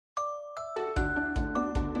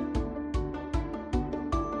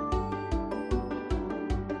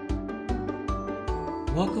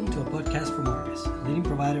Welcome to a podcast from Argus, a leading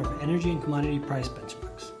provider of energy and commodity price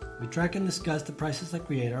benchmarks. We track and discuss the prices that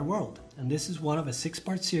create our world, and this is one of a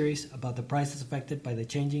 6-part series about the prices affected by the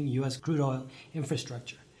changing U.S. crude oil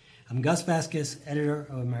infrastructure. I'm Gus Vasquez, editor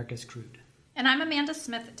of America's Crude. And I'm Amanda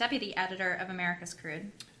Smith, deputy editor of America's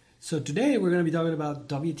Crude. So today we're going to be talking about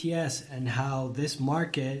WTS and how this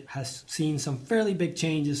market has seen some fairly big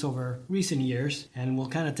changes over recent years. And we'll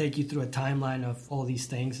kind of take you through a timeline of all these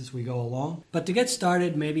things as we go along. But to get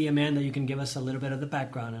started, maybe Amanda, you can give us a little bit of the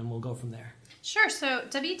background and we'll go from there. Sure. So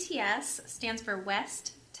WTS stands for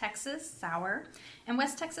West Texas Sour. And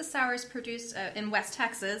West Texas Sour is produced in West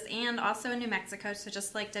Texas and also in New Mexico. So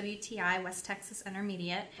just like WTI, West Texas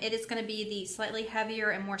Intermediate, it is going to be the slightly heavier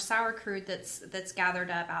and more sour crude that's gathered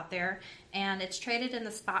up out there. And it's traded in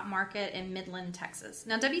the spot market in Midland, Texas.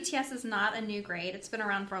 Now, WTS is not a new grade. It's been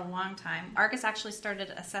around for a long time. Argus actually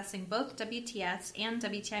started assessing both WTS and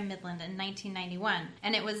WTI Midland in 1991.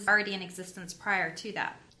 And it was already in existence prior to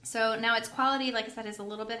that. So now its quality, like I said, is a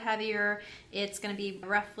little bit heavier. It's going to be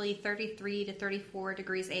roughly 33 to 34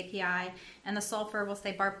 degrees API, and the sulfur will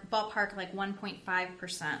say ballpark like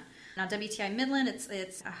 1.5%. Now WTI Midland,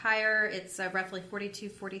 it's higher. It's roughly 42,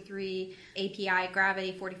 43 API,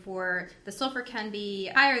 gravity 44. The sulfur can be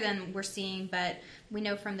higher than we're seeing, but we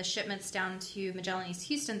know from the shipments down to Magellan East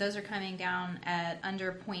Houston, those are coming down at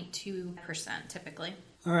under 0.2% typically.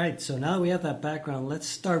 All right, so now that we have that background, let's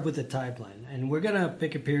start with the timeline. And we're going to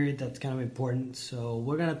pick a period that's kind of important. So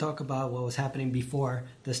we're going to talk about what was happening before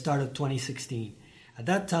the start of 2016. At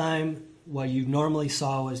that time, what you normally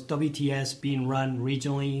saw was WTS being run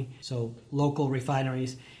regionally, so local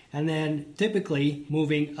refineries, and then typically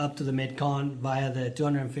moving up to the Mid-Con via the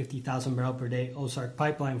 250,000 barrel per day Ozark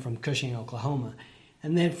pipeline from Cushing, Oklahoma.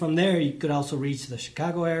 And then from there, you could also reach the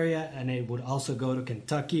Chicago area, and it would also go to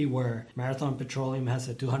Kentucky, where Marathon Petroleum has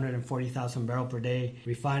a 240,000 barrel per day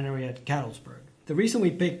refinery at Catlettsburg. The reason we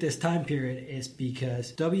picked this time period is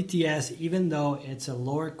because WTS, even though it's a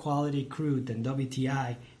lower quality crude than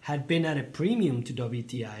WTI, had been at a premium to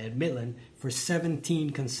WTI at Midland for 17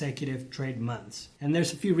 consecutive trade months. And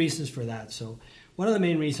there's a few reasons for that. So one of the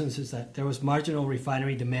main reasons is that there was marginal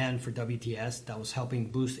refinery demand for WTS that was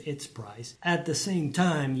helping boost its price. At the same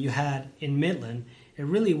time, you had in Midland a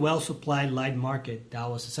really well-supplied light market that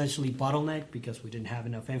was essentially bottlenecked because we didn't have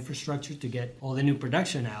enough infrastructure to get all the new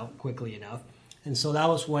production out quickly enough. And so that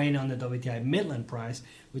was weighing on the WTI Midland price,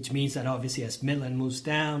 which means that obviously as Midland moves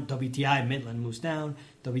down, WTI Midland moves down,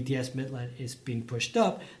 WTS Midland is being pushed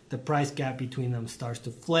up, the price gap between them starts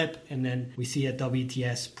to flip, and then we see a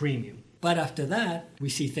WTS premium. But after that, we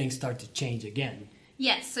see things start to change again.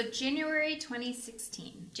 Yes, so January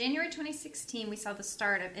 2016. January 2016, we saw the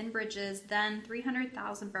start of Enbridge's then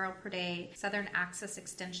 300,000 barrel per day Southern Access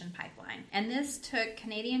Extension Pipeline. And this took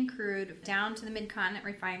Canadian crude down to the midcontinent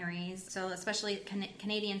refineries, so especially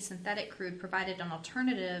Canadian synthetic crude provided an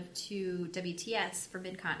alternative to WTS for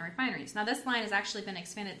midcontinent refineries. Now this line has actually been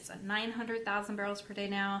expanded. It's 900,000 barrels per day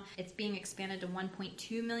now. It's being expanded to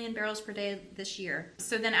 1.2 million barrels per day this year.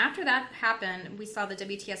 So then after that happened, we saw the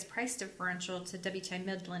WTS price differential to WTI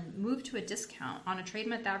Midland moved to a discount on a trade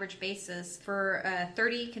month average basis for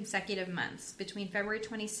 30 consecutive months between February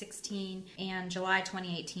 2016 and July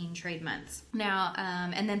 2018 trade months. Now,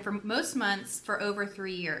 and then for most months for over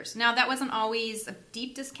 3 years. Now, that wasn't always a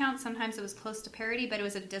deep discount. Sometimes it was close to parity, but it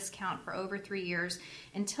was a discount for over 3 years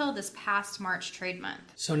until this past March trade month.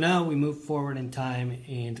 So now we move forward in time,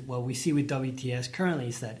 and what we see with WTS currently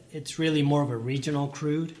is that it's really more of a regional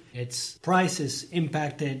crude. Its price is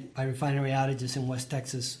impacted by refinery outages in West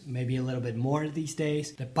Texas maybe a little bit more these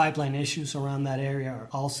days. The pipeline issues around that area are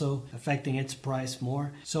also affecting its price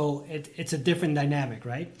more. So it's a different dynamic,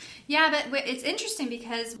 right? Yeah, but it's interesting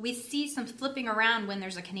because we see some flipping around when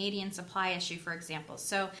there's a Canadian supply issue, for example.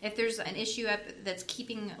 So if there's an issue up that's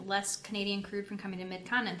keeping less Canadian crude from coming to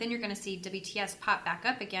Mid-Continent, then you're going to see WTS pop back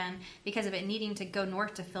up again because of it needing to go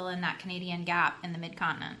north to fill in that Canadian gap in the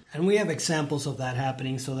Mid-Continent. And we have examples of that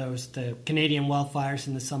happening. So there was the Canadian wildfires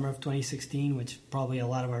in the summer of 2016, which probably a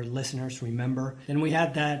lot of our listeners remember. Then we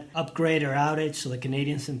had that upgrader outage, so the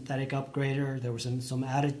Canadian synthetic upgrader. There was some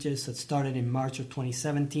outages that started in March of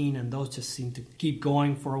 2017, and those just seemed to keep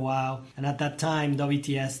going for a while. And at that time,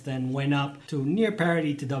 WTS then went up to near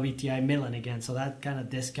parity to WTI Midland again. So that kind of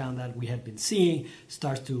discount that we had been seeing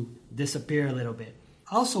starts to disappear a little bit.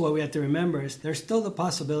 Also, what we have to remember is there's still the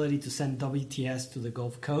possibility to send WTS to the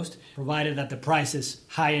Gulf Coast, provided that the price is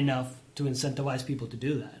high enough to incentivize people to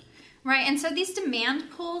do that. Right, and so these demand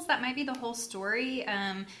pulls, that might be the whole story.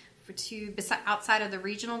 Outside of the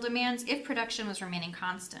regional demands if production was remaining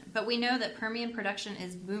constant. But we know that Permian production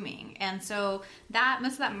is booming, and so that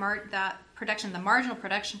most of that production, the marginal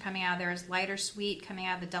production coming out of there is lighter sweet coming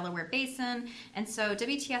out of the Delaware Basin. And so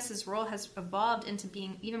WTS's role has evolved into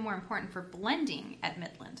being even more important for blending at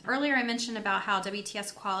Midland. Earlier I mentioned about how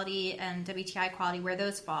WTS quality and WTI quality, where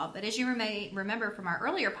those fall. But as you may remember from our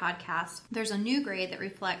earlier podcast, there's a new grade that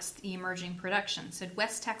reflects the emerging production. So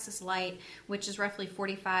West Texas Light, which is roughly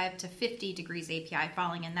 45 to 50 degrees API,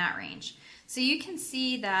 falling in that range. So you can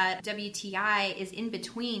see that WTI is in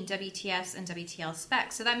between WTS and WTL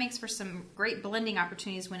specs. So that makes for some great blending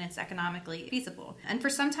opportunities when it's economically feasible. And for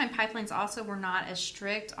some time, pipelines also were not as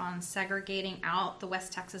strict on segregating out the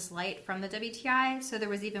West Texas Light from the WTI. So there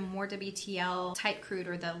was even more WTL type crude,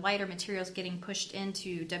 or the lighter materials, getting pushed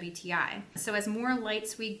into WTI. So as more light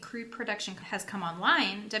sweet crude production has come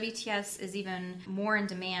online, WTS is even more in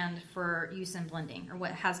demand for use in blending, or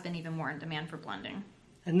what has been even more in demand for blending.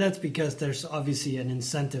 And that's because there's obviously an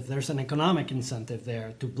incentive, there's an economic incentive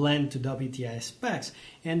there to blend to WTI specs.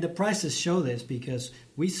 And the prices show this because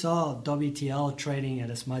we saw WTL trading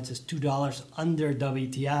at as much as $2 under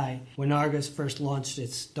WTI when Argus first launched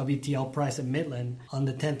its WTL price at Midland on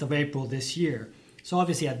the 10th of April this year. So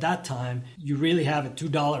obviously at that time, you really have a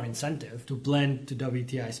 $2 incentive to blend to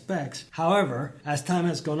WTI specs. However, as time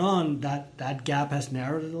has gone on, that gap has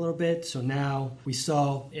narrowed a little bit. So now we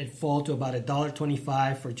saw it fall to about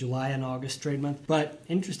 $1.25 for July and August trade month. But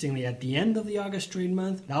interestingly, at the end of the August trade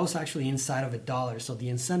month, that was actually inside of $1. So the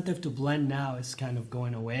incentive to blend now is kind of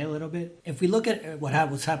going away a little bit. If we look at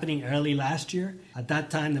what was happening early last year, at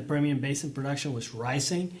that time the Permian Basin production was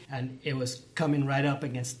rising and it was coming right up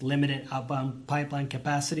against limited outbound pipeline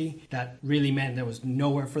capacity. That really meant there was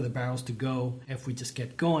nowhere for the barrels to go if we just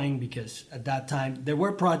kept going, because at that time there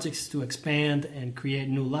were projects to expand and create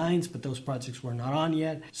new lines, but those projects were not on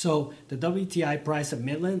yet. So the WTI price at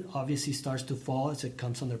Midland obviously starts to fall as it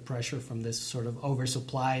comes under pressure from this sort of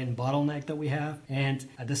oversupply and bottleneck that we have. And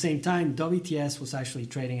at the same time, WTS was actually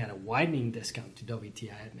trading at a widening discount to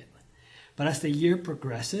WTI at Midland. But as the year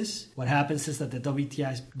progresses, what happens is that the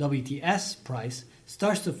WTS price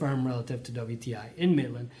starts to firm relative to WTI in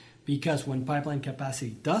Midland, because when pipeline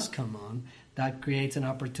capacity does come on, that creates an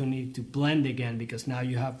opportunity to blend again, because now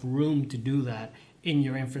you have room to do that in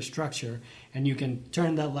your infrastructure, and you can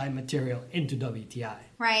turn that light material into WTI.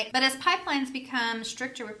 Right, but as pipelines become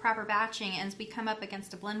stricter with proper batching and as we come up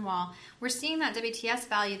against a blend wall, we're seeing that WTS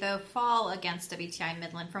value, though, fall against WTI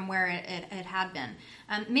Midland from where it had been.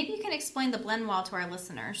 Maybe you can explain the blend wall to our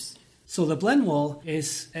listeners. So the blend wall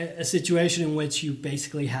is a situation in which you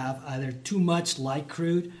basically have either too much light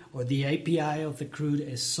crude, or the API of the crude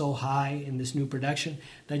is so high in this new production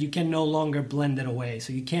that you can no longer blend it away.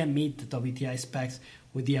 So you can't meet the WTI specs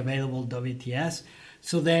with the available WTS.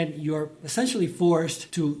 So then you're essentially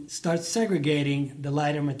forced to start segregating the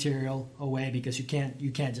lighter material away, because you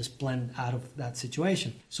can't just blend out of that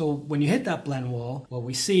situation. So when you hit that blend wall, what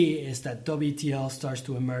we see is that WTL starts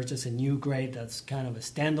to emerge as a new grade that's kind of a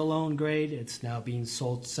standalone grade. It's now being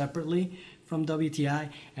sold separately from WTI.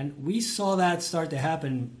 And we saw that start to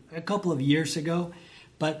happen a couple of years ago,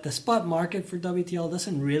 but the spot market for WTL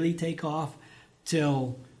doesn't really take off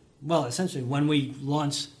till, well, essentially when we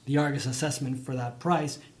launched the Argus assessment for that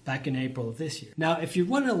price back in April of this year. Now, if you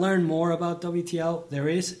want to learn more about WTL, there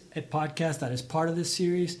is a podcast that is part of this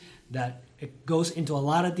series that it goes into a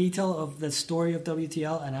lot of detail of the story of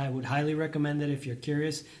WTL, and I would highly recommend it if you're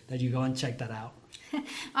curious that you go and check that out.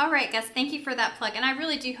 All right, Gus, thank you for that plug, and I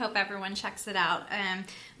really do hope everyone checks it out.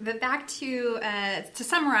 But back to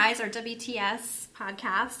summarize our WTS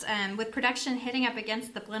podcast, with production hitting up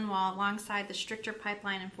against the blend wall alongside the stricter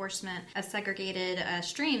pipeline enforcement of segregated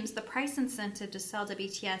streams, the price incentive to sell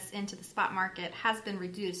WTS into the spot market has been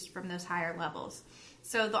reduced from those higher levels.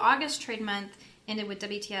 So the August trade month ended with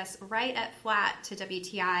WTS right at flat to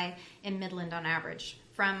WTI in Midland on average,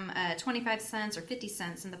 from 25 cents or 50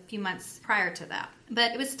 cents in the few months prior to that.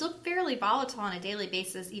 But it was still fairly volatile on a daily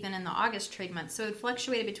basis, even in the August trade month. So it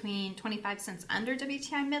fluctuated between 25 cents under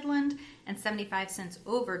WTI Midland and 75 cents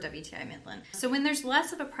over WTI Midland. So when there's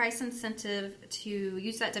less of a price incentive to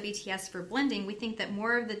use that WTS for blending, we think that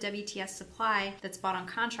more of the WTS supply that's bought on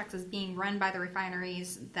contracts is being run by the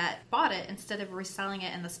refineries that bought it instead of reselling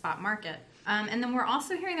it in the spot market. And then we're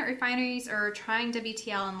also hearing that refineries are trying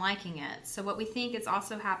WTL and liking it. So what we think is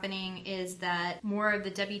also happening is that more of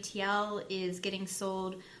the WTL is getting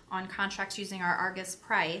sold on contracts using our Argus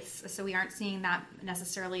price. So we aren't seeing that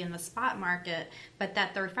necessarily in the spot market, but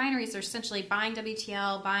that the refineries are essentially buying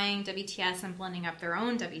WTL, buying WTS, and blending up their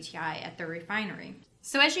own WTI at their refinery.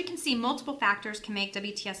 So as you can see, multiple factors can make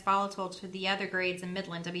WTS volatile to the other grades in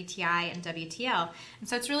Midland, WTI and WTL. And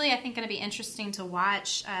so it's really, I think, going to be interesting to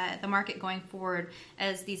watch the market going forward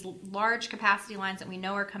as these large capacity lines that we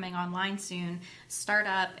know are coming online soon start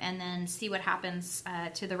up, and then see what happens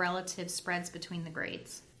to the relative spreads between the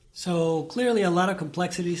grades. So clearly a lot of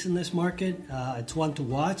complexities in this market. It's one to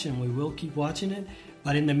watch, and we will keep watching it.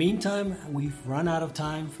 But in the meantime, we've run out of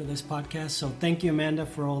time for this podcast. So thank you, Amanda,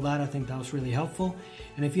 for all that. I think that was really helpful.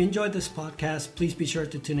 And if you enjoyed this podcast, please be sure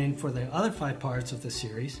to tune in for the other 5 parts of the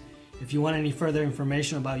series. If you want any further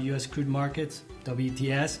information about U.S. crude markets,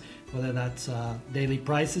 WTS, whether that's daily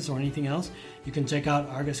prices or anything else, you can check out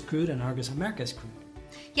Argus Crude and Argus Americas Crude.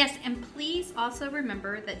 Yes, and please also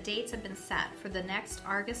remember that dates have been set for the next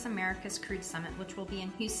Argus Americas Crude Summit, which will be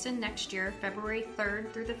in Houston next year, February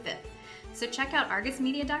 3rd through the 5th. So check out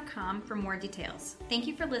argusmedia.com for more details. Thank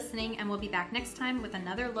you for listening, and we'll be back next time with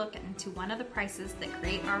another look into one of the prices that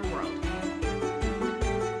create our world.